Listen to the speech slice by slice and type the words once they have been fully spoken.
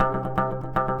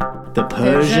The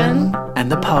Persian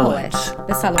and the poet.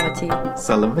 به سلامتی.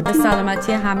 سلامتی. به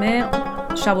سلامتی همه.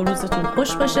 شب و روزتون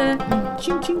خوش باشه.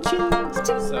 Ching, ching, ching.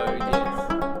 So, yes.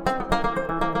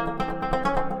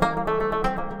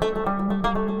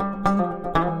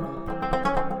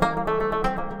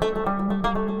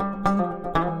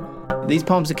 These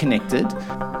poems are connected.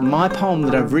 My poem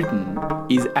that I've written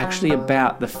is actually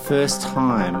about the first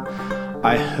time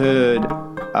I heard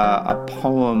a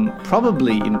poem,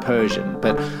 probably in Persian,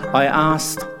 but I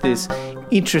asked this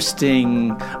interesting,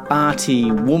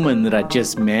 arty woman that I'd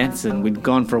just met, and we'd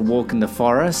gone for a walk in the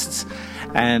forests,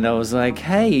 and I was like,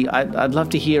 hey, I'd love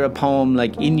to hear a poem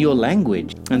like in your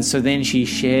language. And so then she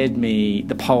shared me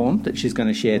the poem that she's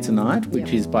going to share tonight,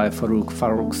 which is by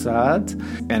Farrokhzad,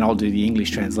 and I'll do the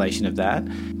English translation of that.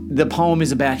 The poem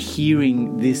is about hearing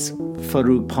this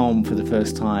Farrokh poem for the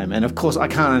first time. And of course, I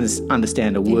can't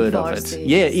understand a word of it.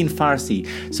 Yeah, in Farsi.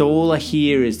 So all I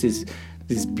hear is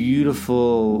this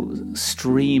beautiful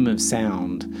stream of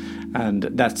sound. And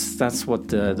that's what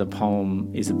the poem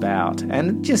is about. And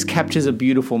it just captures a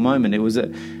beautiful moment. It was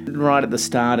right at the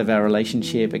start of our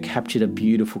relationship. It captured a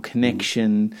beautiful connection,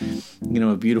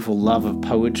 a beautiful love of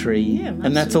poetry. Yeah,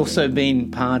 and that's also been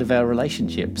part of our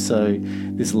relationship. So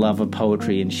this love of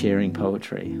poetry and sharing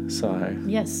poetry. So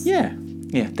Yes.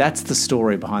 Yeah, that's the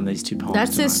story behind these two poems.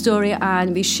 That's the story, and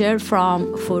we shared from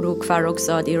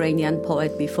Farrokhzad, Iranian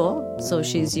poet before. So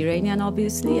she's Iranian,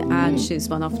 obviously, and she's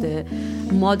one of the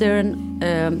modern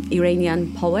Iranian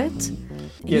poet.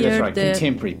 Yeah, that's right.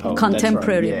 Contemporary poet.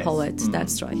 Contemporary That's right. poet. Yes.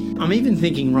 That's right. I'm even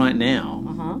thinking right now,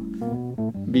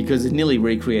 because it nearly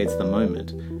recreates the moment.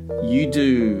 You do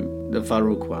the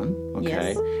Farrokh one, okay?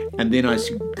 Yes. And then I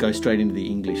go straight into the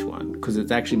English one, because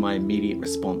it's actually my immediate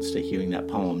response to hearing that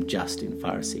poem just in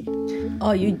Farsi.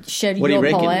 Oh, you share What do your you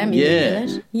reckon? poem in Yeah.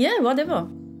 English? Yeah, whatever.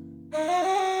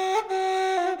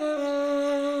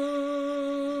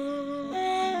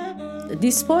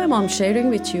 This poem I'm sharing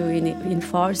with you in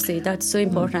Farsi, that's so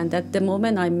important. At the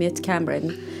moment I met Cameron,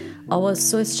 I was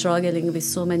so struggling with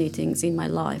so many things in my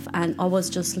life, and I was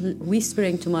just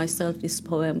whispering to myself this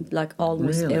poem like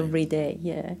almost Really? every day.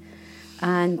 Yeah.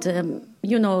 And,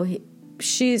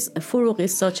 Farrokh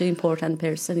is such an important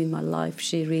person in my life.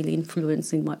 She really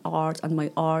influenced in my art and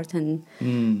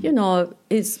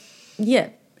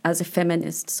as a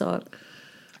feminist. So,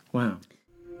 Wow.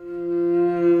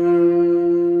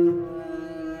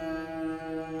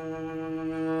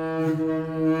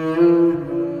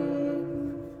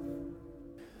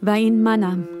 و این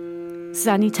منم،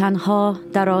 زنی تنها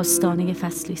در آستانه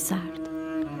فصلی سرد،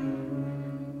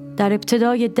 در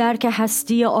ابتدای درک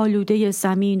هستی آلوده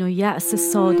زمین و یأس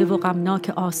ساده و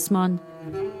غمناک آسمان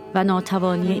و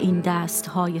ناتوانی این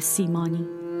دستهای سیمانی.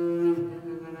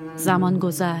 زمان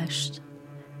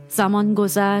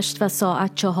گذشت و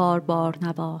ساعت 4 بار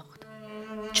نواخت.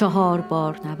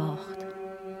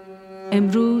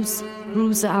 امروز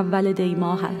روز اول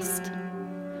دیماه است.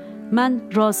 من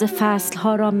راز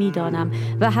فصلها را می دانم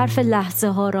و حرف لحظه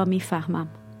ها را می فهمم.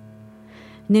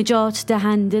 نجات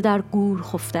دهنده در گور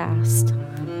خفته است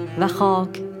و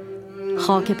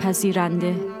خاک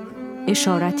پذیرنده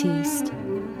اشارتی است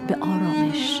به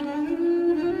آرامش.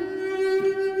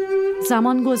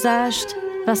 زمان گذشت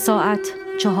و ساعت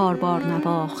 4 بار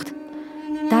نواخت.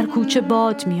 در کوچه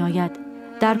باد می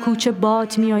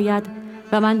آید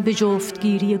و من به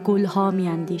جفتگیری گلها می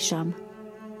اندیشم،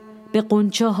 به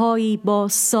غنچه هایی با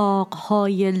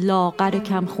ساقهای لاغر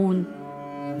کمخون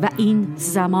و این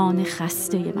زمان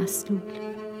خسته مسلول.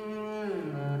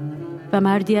 و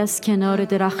مردی از کنار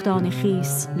درختان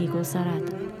خیس می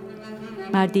گذرد،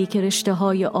 مردی که رشته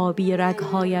های آبی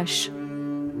رگهایش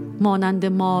مانند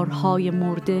مارهای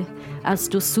مرده از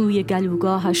دو سوی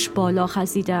گلوگاهش بالا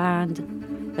خزیده اند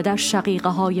و در شقیقه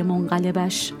های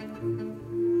منقلبش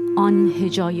آن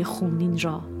هجای خونین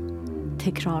را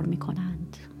تکرار می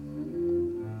کنند.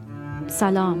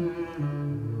 سلام.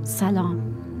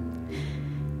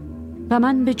 و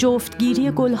من به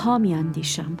جفتگیری گلها می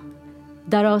اندیشم،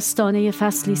 در آستانه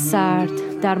فصلی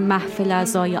سرد، در محفل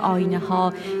اعضای آینه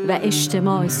ها و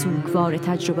اجتماع سوگوار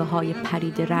تجربه های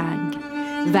پرید رنگ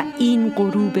و این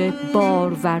غروب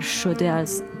بارور شده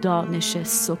از دانش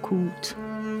سکوت.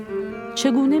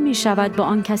 چگونه می شود با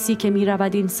آن کسی که می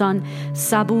رود اینسان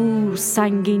صبور،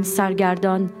 سنگین،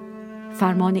 سرگردان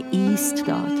فرمان ایست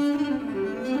داد؟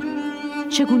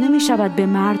 چگونه می شود به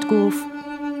مرد گفت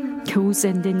که او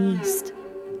زنده نیست؟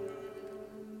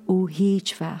 او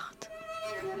هیچ وقت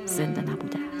زنده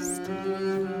نبوده است.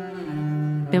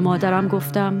 به مادرم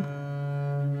گفتم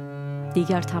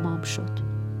دیگر تمام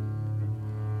شد.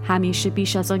 همیشه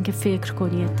بیش از آن که فکر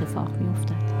کنی اتفاق می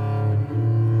افتد.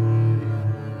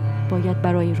 باید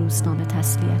برای روزنامه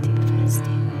تسلیتی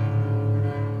بفرستیم.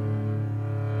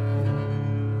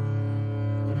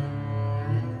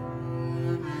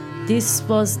 This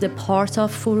was the part of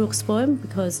Fourouk's poem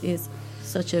because it's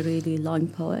such a really long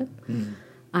poem.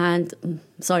 And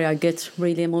sorry, I get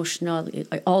really emotional.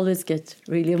 I always get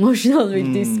really emotional with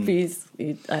this piece.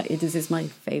 This is my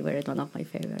favorite, one of my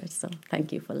favorites. So thank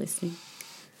you for listening.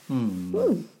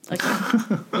 Okay,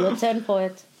 your turn,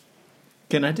 poet.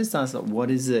 Can I just ask, what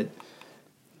is it?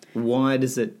 Why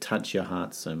does it touch your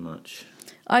heart so much?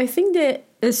 I think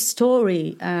the story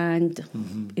and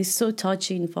is so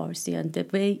touching in Farsi, and the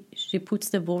way she puts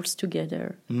the words together,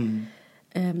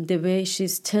 the way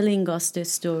she's telling us the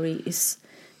story is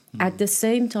at the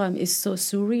same time is so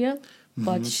surreal,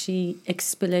 but she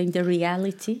explained the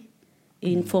reality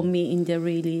for me in the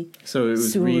really So it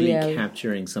was surreal. really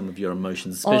capturing some of your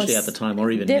emotions, especially at the time or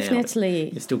even definitely.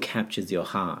 now. It still captures your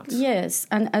heart. Yes,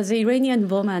 and as an Iranian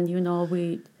woman, you know,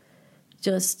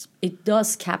 it does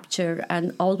capture, and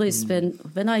always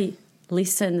when I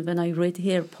listen, when I read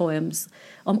her poems,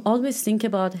 I'm always think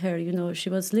about her. You know, she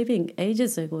was living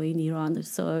ages ago in Iran,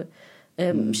 so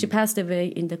she passed away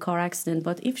in the car accident.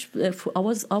 But if I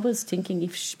was thinking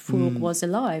if Fourouk was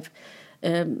alive,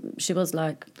 she was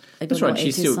like, I don't know,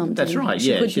 80 something. That's right.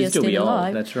 She could she'd still be alive.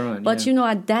 old. That's right. But you know,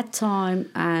 at that time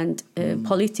and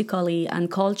politically and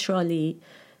culturally.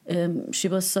 She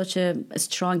was such a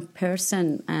strong person,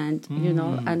 and you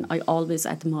know, and I always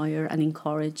admire and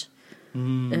encourage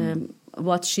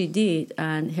what she did,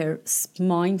 and her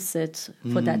mindset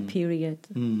for that period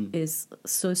is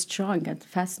so strong and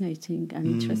fascinating and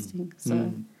interesting. So,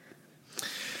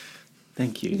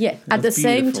 thank you. Yeah, at the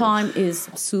same time is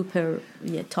super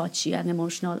touchy and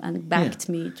emotional, and backed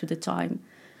me to the time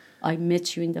I met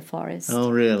you in the forest. Oh,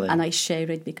 really? And I share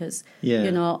it because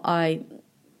you know I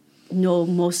know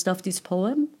most of this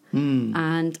poem,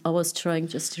 and I was trying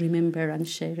just to remember and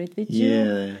share it with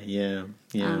you. Yeah.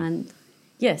 And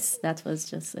yes, that was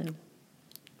just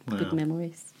good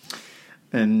memories.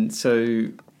 And so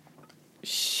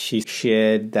she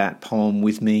shared that poem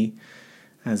with me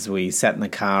as we sat in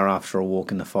the car after a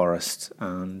walk in the forest,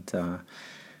 and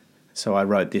so I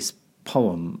wrote this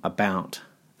poem about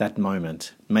that moment,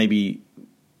 maybe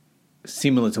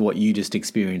similar to what you just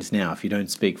experienced now. If you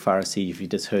don't speak Farsi, if you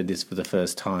just heard this for the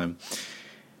first time,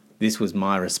 this was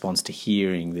my response to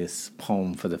hearing this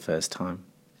poem for the first time.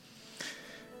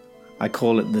 I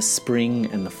call it The Spring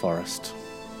and the Forest.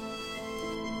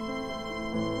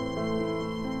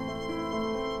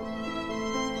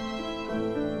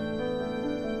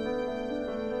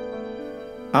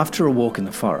 After a walk in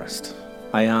the forest,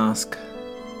 I ask,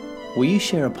 will you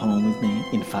share a poem with me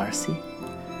in Farsi?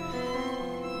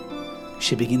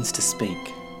 She begins to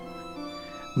speak.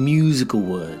 Musical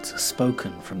words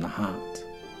spoken from the heart.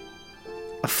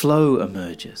 A flow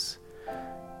emerges,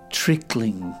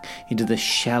 trickling into the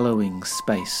shallowing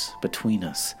space between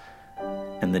us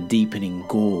and the deepening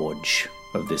gorge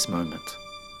of this moment.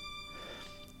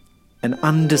 An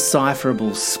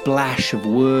undecipherable splash of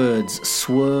words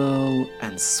swirl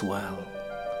and swell.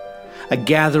 A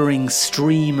gathering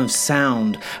stream of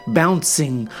sound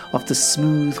bouncing off the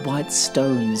smooth white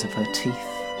stones of her teeth,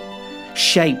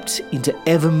 shaped into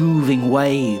ever-moving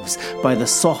waves by the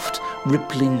soft,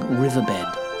 rippling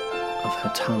riverbed of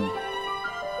her tongue.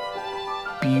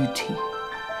 Beauty,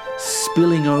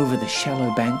 spilling over the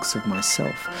shallow banks of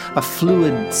myself, a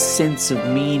fluid sense of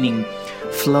meaning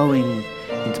flowing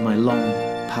into my long,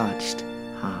 parched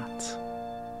heart.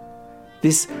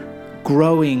 This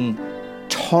growing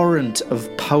torrent of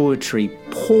poetry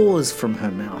pours from her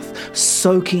mouth,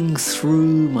 soaking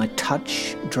through my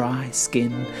touch-dry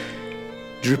skin,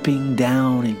 dripping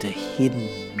down into hidden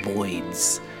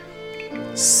voids,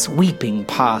 sweeping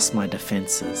past my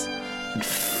defences and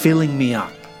filling me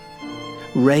up,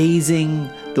 raising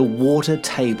the water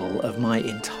table of my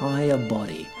entire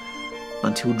body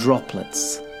until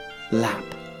droplets lap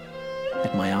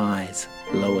at my eyes'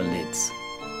 lower lids.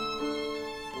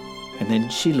 And then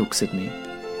she looks at me,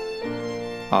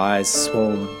 eyes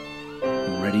swollen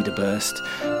and ready to burst,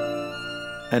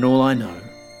 and all I know,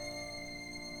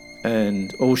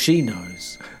 and all she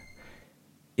knows,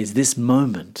 is this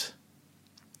moment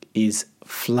is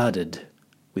flooded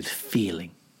with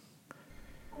feeling.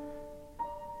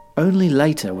 Only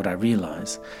later would I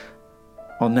realise,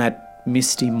 on that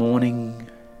misty morning,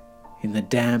 in the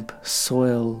damp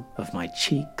soil of my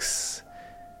cheeks,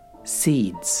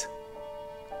 seeds,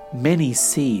 many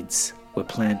seeds were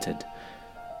planted,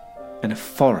 and a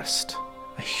forest,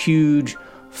 a huge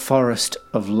forest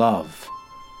of love,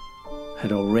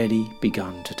 had already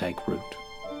begun to take root.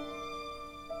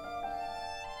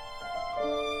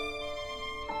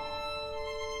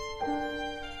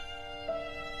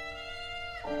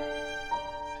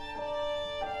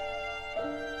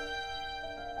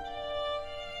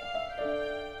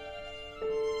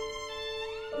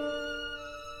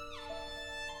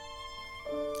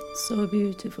 So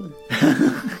beautiful.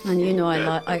 And you know,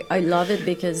 I love it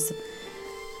because,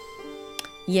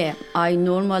 yeah, I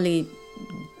normally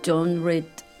don't read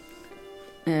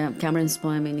Cameron's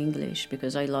poem in English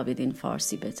because I love it in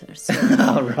Farsi better. So,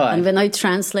 right. And when I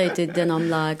translate it, then I'm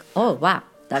like, oh, wow,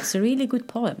 that's a really good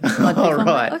poem. But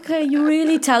right. Okay, you're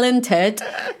really talented,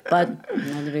 but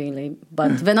not really.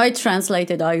 But when I translate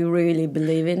it, I really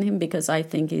believe in him because I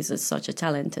think he's such a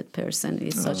talented person.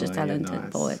 He's such a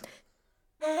talented poet.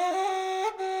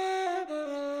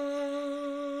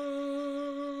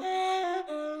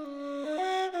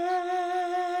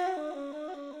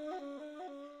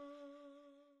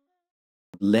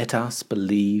 Let us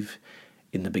believe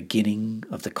in the beginning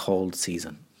of the cold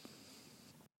season.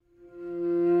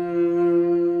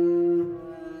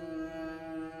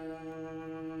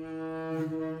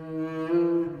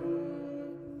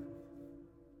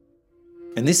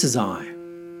 And this is I,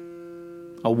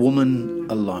 a woman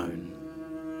alone,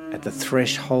 at the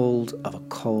threshold of a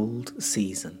cold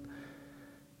season,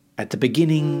 at the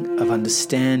beginning of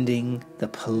understanding the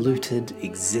polluted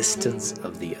existence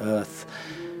of the earth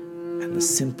and the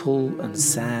simple and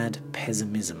sad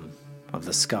pessimism of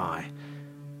the sky,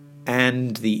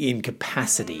 and the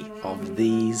incapacity of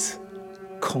these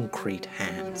concrete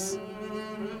hands.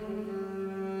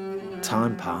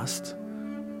 Time passed,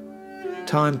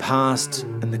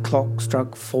 and the clock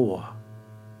struck 4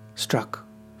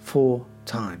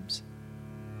 times.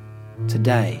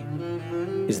 Today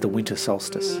is the winter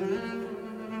solstice.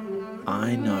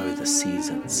 I know the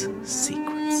season's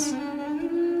secrets.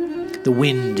 The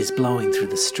wind is blowing through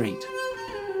the street,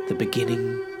 the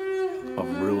beginning of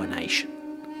ruination.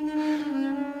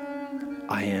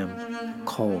 I am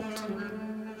cold.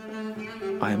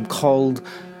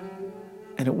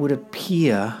 And it would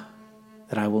appear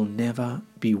that I will never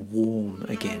be warm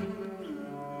again.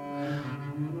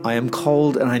 I am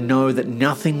cold, and I know that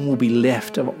nothing will be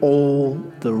left of all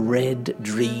the red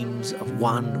dreams of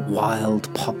one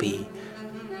wild poppy,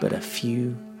 but a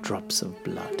few drops of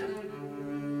blood.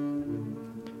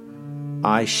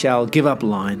 I shall give up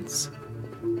lines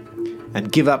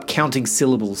and give up counting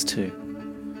syllables too.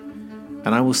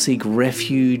 And I will seek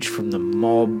refuge from the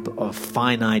mob of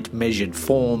finite measured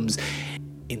forms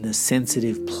in the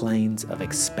sensitive plains of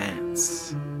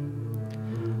expanse.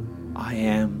 I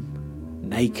am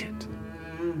naked.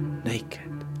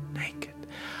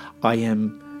 I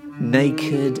am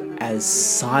naked as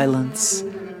silence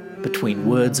between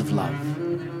words of love.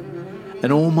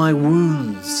 And all my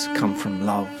wounds come from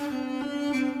love.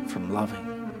 From loving.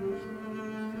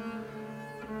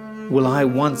 Will I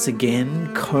once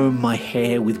again comb my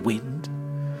hair with wind?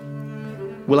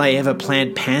 Will I ever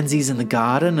plant pansies in the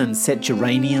garden and set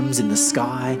geraniums in the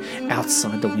sky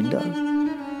outside the window?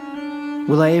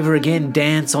 Will I ever again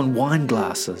dance on wine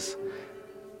glasses?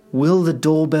 Will the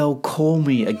doorbell call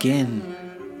me again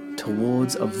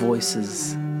towards a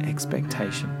voice's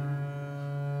expectation?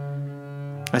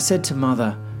 I said to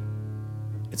Mother,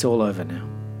 it's all over now.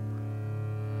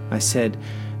 I said,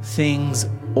 things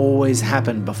always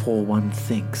happen before one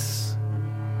thinks.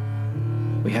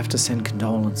 We have to send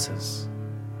condolences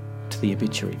to the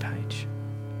obituary page.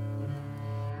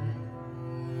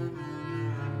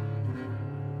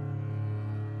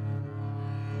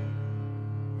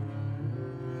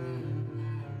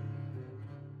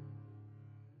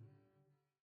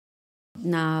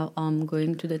 Now I'm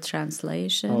going to the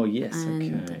translation. Oh, yes,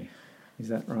 okay. Is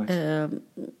that right?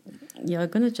 You're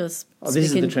going to just... Oh, this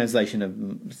is the translation of...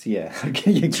 Yeah.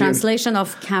 Translation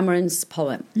of Cameron's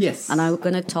poem. Yes. And I'm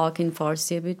going to talk in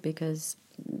Farsi a bit because...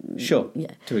 Sure.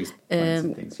 Yeah. To explain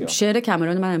some things. شعر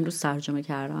کامرون من امروز ترجمه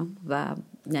کردم و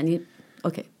یعنی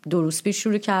اوکی 2 روز پیش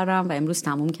شروع کردم و امروز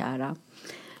تموم کردم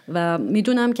و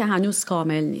میدونم که هنوز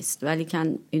کامل نیست ولی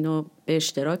کن اینو به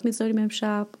اشتراک میذاریم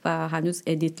امشب و هنوز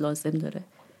ادیت لازم داره.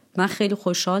 من خیلی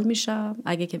خوشحال میشم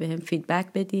اگه که بهم فیدبک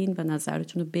بدین و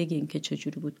نظرتون رو بگین که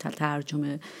چجوری بود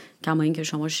ترجمه، کما اینکه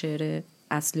شما شعر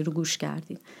اصلی رو گوش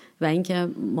کردین و اینکه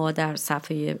ما در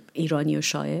صفحه ایرانی و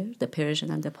شاعر The Persian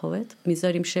and the Poet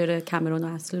میذاریم شعر کامرون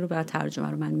اصلی رو و ترجمه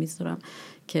رو من میذارم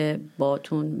که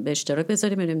باتون به اشتراک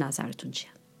بذاریم ببینیم نظرتون چیه.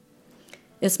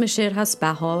 اسم شعر هست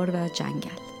بهار و جنگل.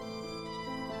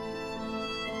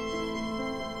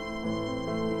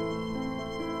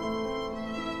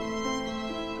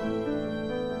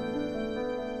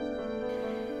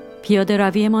 پیاده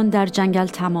رویمان در جنگل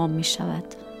تمام می شود.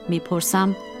 می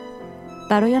پرسم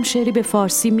برایم شعری به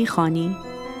فارسی می خوانی؟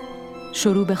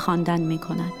 شروع به خواندن می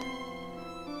کند.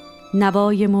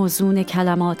 نوای موزون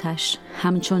کلماتش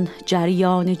همچون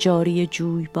جریان جاری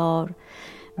جویبار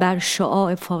بر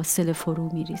شعاع فاصله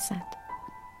فرو می ریزد.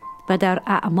 و در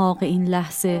اعماق این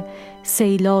لحظه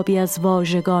سیلابی از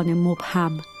واژگان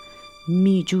مبهم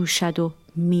می جوشد و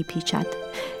می پیچد.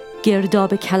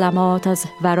 گرداب کلمات از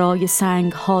ورای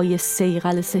سنگ‌های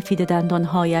صیقل سفید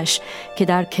دندانهایش که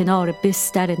در کنار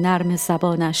بستر نرم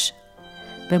زبانش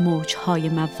به موج‌های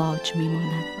مواج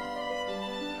می‌مانند.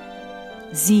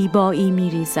 زیبایی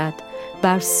می‌ریزد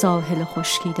بر ساحل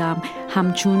خشکیدم،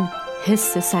 همچون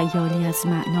حس سیالی از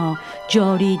معنا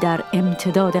جاری در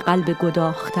امتداد قلب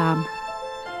گداختم.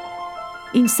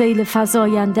 این سیل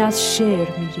فزاینده از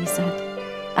شعر می‌ریزد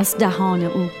از دهان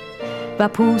او و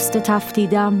پوست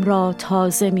تفتیدم را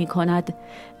تازه می کند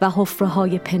و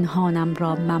حفره‌های پنهانم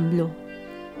را مملو.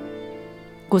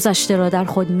 گذشته را در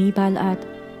خود می بلعد،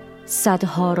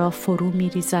 صدها را فرو می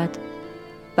ریزد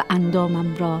و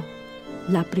اندامم را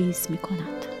لبریز می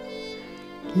کند.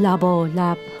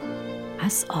 لبالب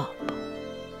از آب.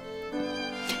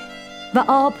 و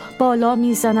آب بالا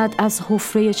می زند از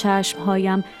حفره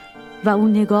چشمهایم و او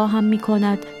نگاهم می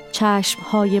کند،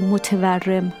 چشمهای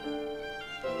متورم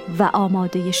و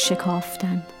آماده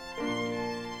شکافتن.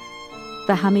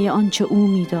 و همه آنچه او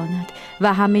می‌داند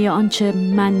و همه آنچه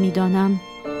من می‌دانم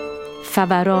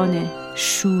فوران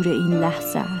شور این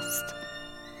لحظه است.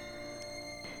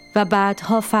 و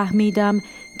بعدها فهمیدم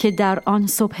که در آن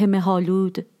صبح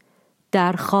مه‌آلود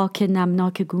در خاک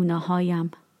نمناک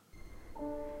گونه‌هایم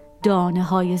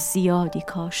دانه‌های زیادی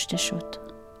کاشته شد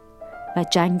و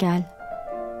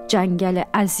جنگل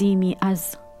عظیمی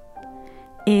از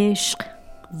عشق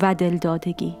و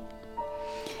دلدادگی،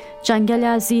 جنگل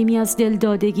عظیمی از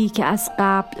دلدادگی که از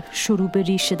قبل شروع به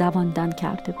ریشه دواندن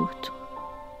کرده بود،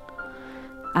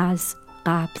 از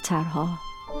قبل ترها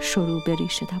شروع به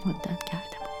ریشه دواندن کرده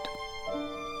بود.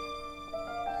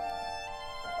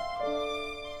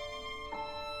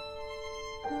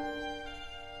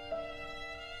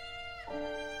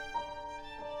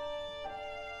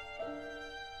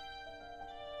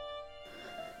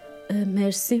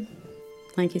 Merci.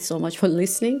 Thank you so much for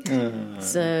listening.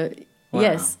 So, wow.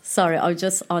 Yes, sorry,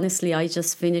 I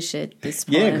just finished it, this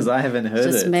poem. Yeah, because I haven't heard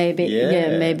just it.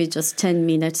 Maybe just 10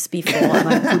 minutes before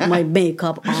I put my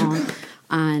makeup on.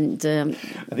 And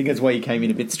I think that's why you came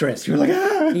in a bit stressed. You were like,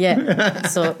 ah! Yeah,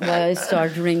 so I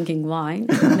started drinking wine.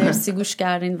 مرسی گوش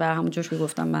کردین و همونجور که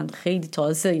گفتم من خیلی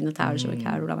تازه اینو ترجمه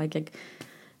کردم. اگه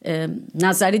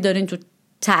نظری دارین تو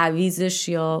تعویضش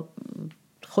یا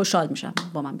خوشحال میشم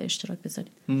با من به اشتراک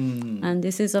بذارید. And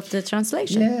this is of the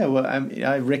translation. Yeah, well,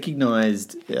 I recognized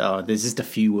there's just a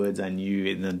few words I knew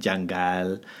in the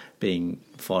jungle being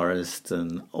forest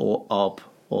and op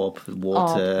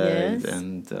water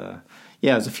and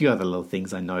there's a few other little things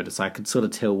I noticed. I could sort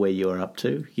of tell where you were up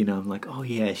to. You know, I'm like, oh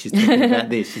yeah, she's talking about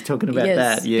this, she's talking about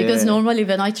that. Yeah. Because normally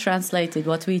when I translate it,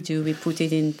 what we do, we put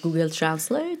it in Google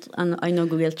Translate. And I know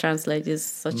Google Translate is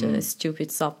such a stupid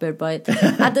software, but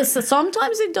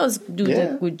sometimes it does do the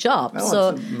good job. Oh, it's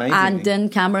amazing. And then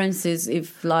Cameron says if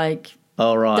like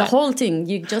the whole thing,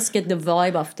 you just get the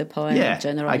vibe of the poem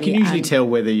generally. I can usually tell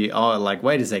whether you are like,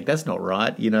 wait a sec, that's not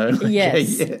right, you know.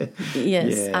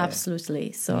 Yes, absolutely.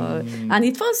 So and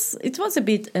it was a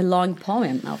bit a long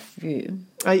poem of you.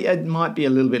 It might be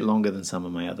a little bit longer than some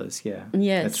of my others.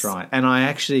 Yes, that's right. And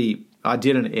I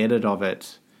did an edit of it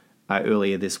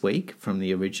earlier this week from the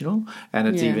original, and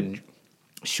it's even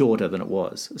shorter than it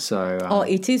was. So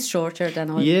it is shorter than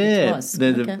it was.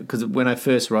 Because when I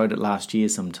first wrote it last year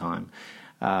sometime,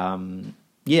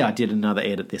 I did another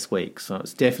edit this week. So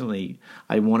it's definitely,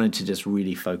 I wanted to just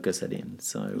really focus it in.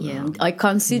 So I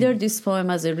consider this poem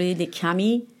as a really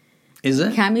Camus. Is it?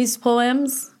 Camus'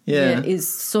 poems. Yeah, is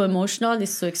so emotional,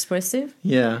 is so expressive.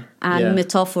 And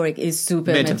metaphoric, is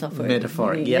super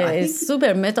metaphoric. It's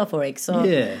super metaphoric. So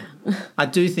I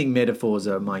do think metaphors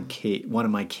are one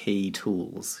of my key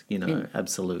tools. You know,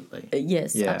 absolutely. Yes,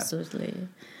 absolutely.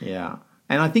 Yeah,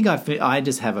 and I think I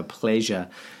just have a pleasure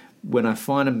when I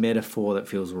find a metaphor that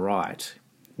feels right.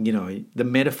 You know, the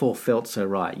metaphor felt so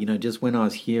right. You know, just when I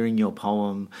was hearing your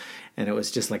poem and it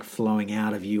was just like flowing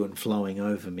out of you and flowing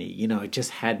over me, you know, it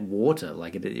just had water.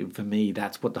 Like for me,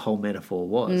 that's what the whole metaphor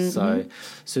was.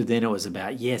 So then it was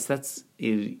about,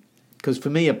 because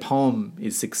for me, a poem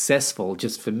is successful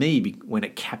just for me when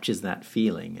it captures that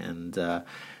feeling and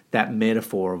that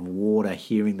metaphor of water,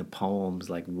 hearing the poems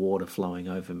like water flowing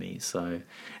over me. So,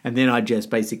 and then I just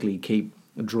basically keep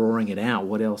drawing it out.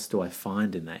 What else do I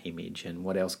find in that image, and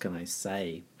what else can I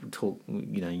say? Talk,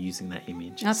 you know, using that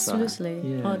image. Absolutely.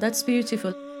 So, oh, that's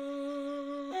beautiful.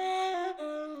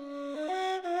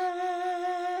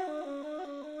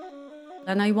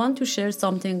 And I want to share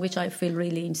something which I feel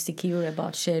really insecure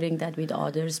about sharing that with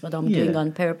others, but I'm doing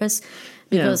on purpose.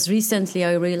 Because recently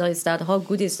I realized that how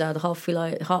good is that? How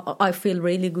I feel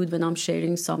really good when I'm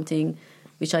sharing something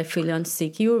which I feel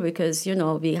insecure, because, you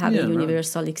know, we have a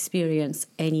universal experience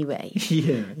anyway.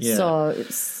 So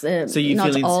it's so you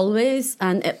not always.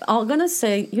 And I'm going to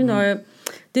say, you know,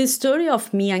 the story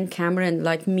of me and Cameron,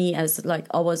 like me as like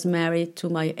I was married to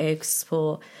my ex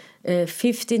for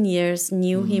 15 years,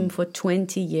 knew him for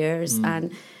 20 years,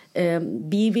 and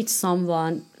be with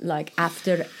someone like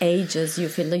after ages, you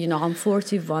feel, you know, I'm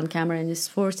 41, Cameron is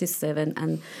 47,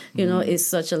 and, you know, it's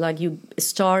such a, like, you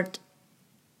start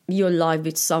your life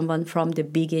with someone from the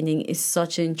beginning is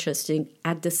such interesting,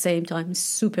 at the same time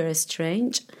super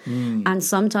strange. And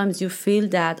sometimes you feel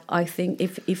that, I think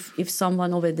if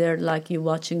someone over there like you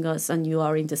watching us and you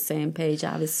are in the same page,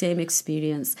 have the same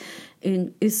experience,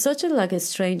 and it's such a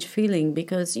strange feeling,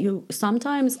 because you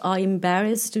sometimes are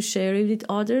embarrassed to share it with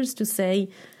others, to say,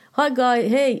 hi guy,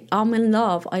 hey, I'm in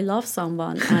love, I love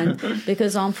someone, and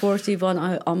because I'm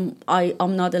 41,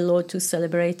 I'm not allowed to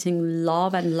celebrating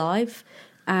love and life.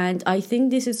 And I think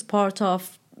this is part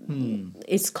of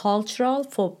it's cultural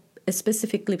for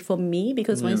specifically for me,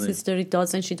 because my sister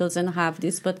she doesn't have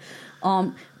this, but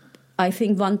I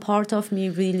think one part of me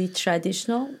really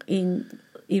traditional in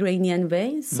Iranian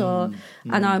way. So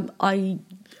and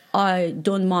I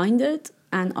don't mind it,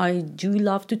 and I do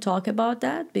love to talk about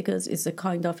that, because it's a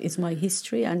kind of it's my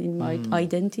history and in my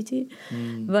identity.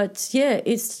 But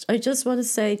I just want to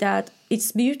say that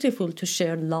it's beautiful to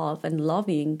share love and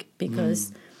loving,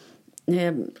 because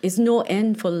it's no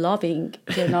end for loving.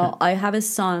 You know, I have a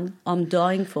son, I'm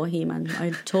dying for him, and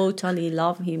I totally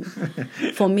love him.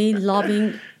 For me,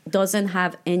 loving doesn't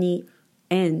have any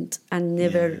end and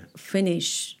never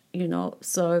finish, you know.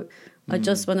 So I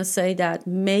just want to say that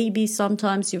maybe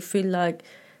sometimes you feel like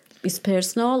it's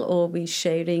personal, or we're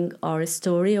sharing our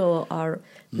story or our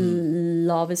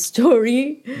love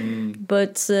story.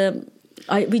 But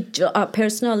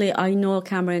personally, I know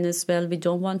Cameron as well. We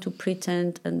don't want to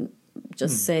pretend and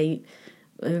just say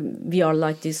we are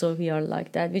like this or we are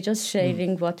like that. We're just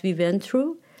sharing what we went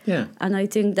through. Yeah. And I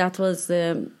think that was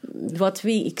what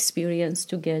we experienced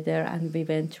together and we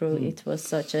went through. It was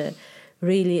such a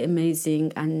really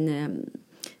amazing and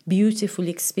beautiful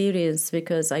experience,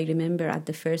 because I remember at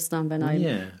the first time when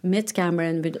I met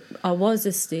Cameron, I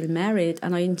was still married,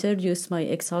 and I introduced my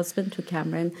ex-husband to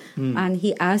Cameron, and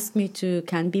he asked me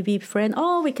can we be friends?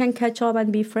 Oh, we can catch up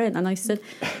and be friends. And I said,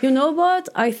 you know what?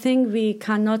 I think we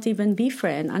cannot even be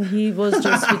friends. And he was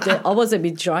just I was a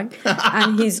bit drunk,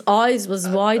 and his eyes was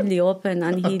widely open,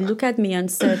 and he looked at me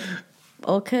and said,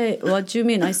 okay, what do you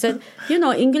mean? I said, you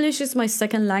know, English is my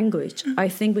second language. I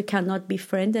think we cannot be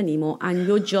friends anymore. And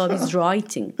your job is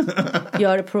writing. You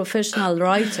are a professional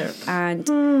writer.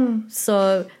 And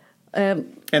so...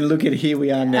 and look at here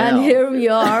we are now. And here we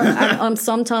are. And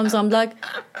sometimes I'm like,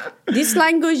 this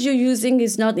language you're using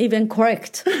is not even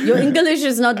correct. Your English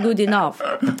is not good enough.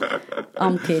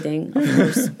 I'm kidding, of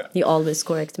course. He always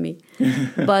corrects me.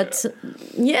 But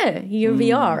here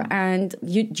we are. And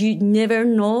you never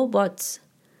know what...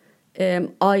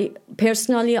 I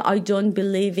personally, I don't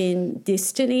believe in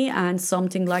destiny and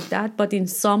something like that. But in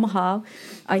somehow,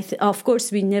 of course,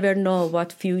 we never know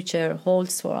what future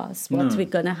holds for us, what's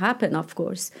going to happen, of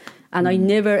course. And I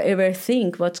never ever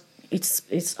think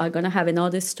I'm going to have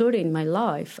another story in my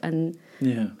life. And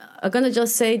I'm going to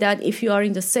just say that if you are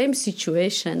in the same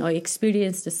situation or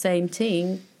experience the same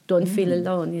thing, don't feel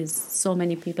alone. There's so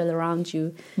many people around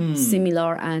you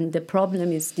similar. And the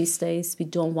problem is these days we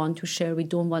don't want to share. We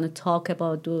don't want to talk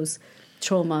about those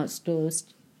traumas, those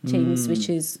things, which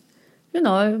is, you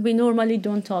know, we normally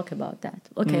don't talk about that.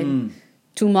 Okay,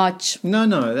 too much. No,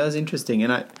 that was interesting.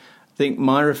 And I think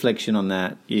my reflection on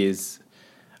that is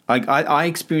I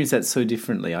experience that so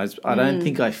differently. I don't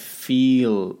think I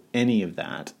feel any of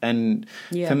that. And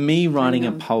for me, writing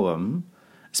a poem...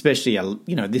 especially,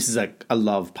 you know, this is a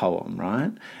love poem,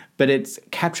 right? But it's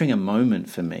capturing a moment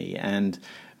for me. And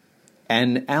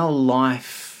our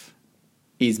life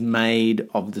is made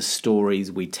of the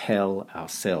stories we tell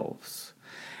ourselves.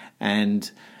 And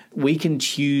we can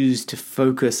choose to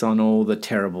focus on all the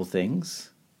terrible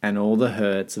things and all the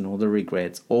hurts and all the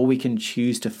regrets, or we can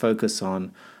choose to focus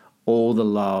on all the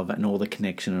love and all the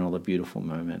connection and all the beautiful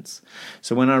moments.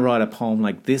 So when I write a poem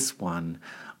like this one,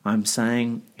 I'm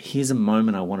saying, here's a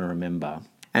moment I want to remember.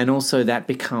 And also that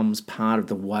becomes part of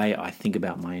the way I think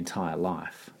about my entire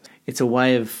life. It's a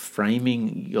way of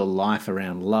framing your life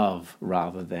around love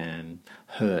rather than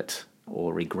hurt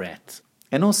or regret.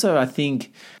 And also I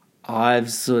think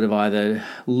I've sort of either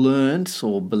learnt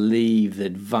or believe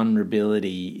that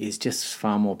vulnerability is just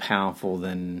far more powerful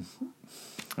than,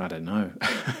 I don't know,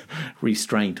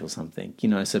 restraint or something.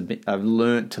 So I've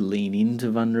learnt to lean into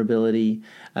vulnerability,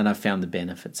 and I've found the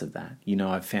benefits of that.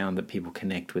 I've found that people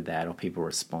connect with that, or people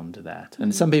respond to that.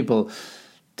 And some people,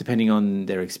 depending on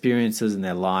their experiences and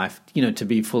their life, to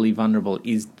be fully vulnerable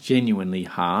is genuinely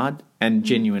hard and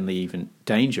genuinely even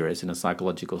dangerous in a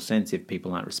psychological sense if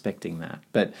people aren't respecting that.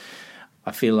 But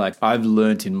I feel like I've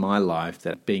learnt in my life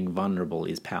that being vulnerable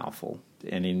is powerful.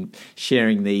 And in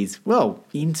sharing these,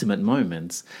 intimate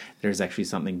moments, there is actually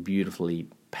something beautifully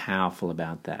powerful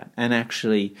about that. And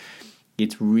actually,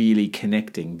 it's really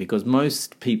connecting, because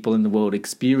most people in the world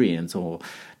experience or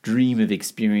dream of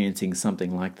experiencing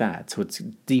something like that. So it's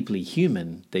deeply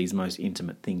human, these most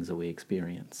intimate things that we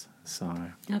experience. So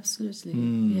absolutely.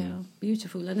 Yeah,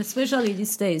 beautiful. And especially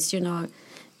these days,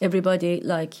 everybody,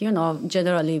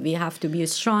 generally we have to be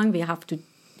strong.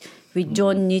 We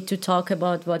don't need to talk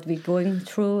about what we're going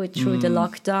through the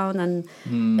lockdown.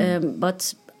 And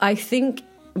but I think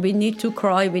we need to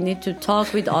cry. We need to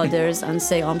talk with others and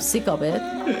say, I'm sick of it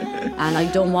and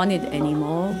I don't want it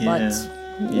anymore. Yeah.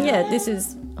 But this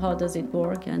is how does it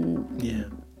work. And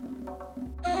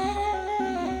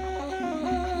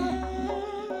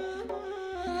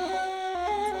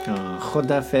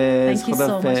Khodafez. Thank you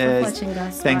so much for watching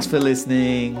us. Thanks for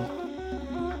listening.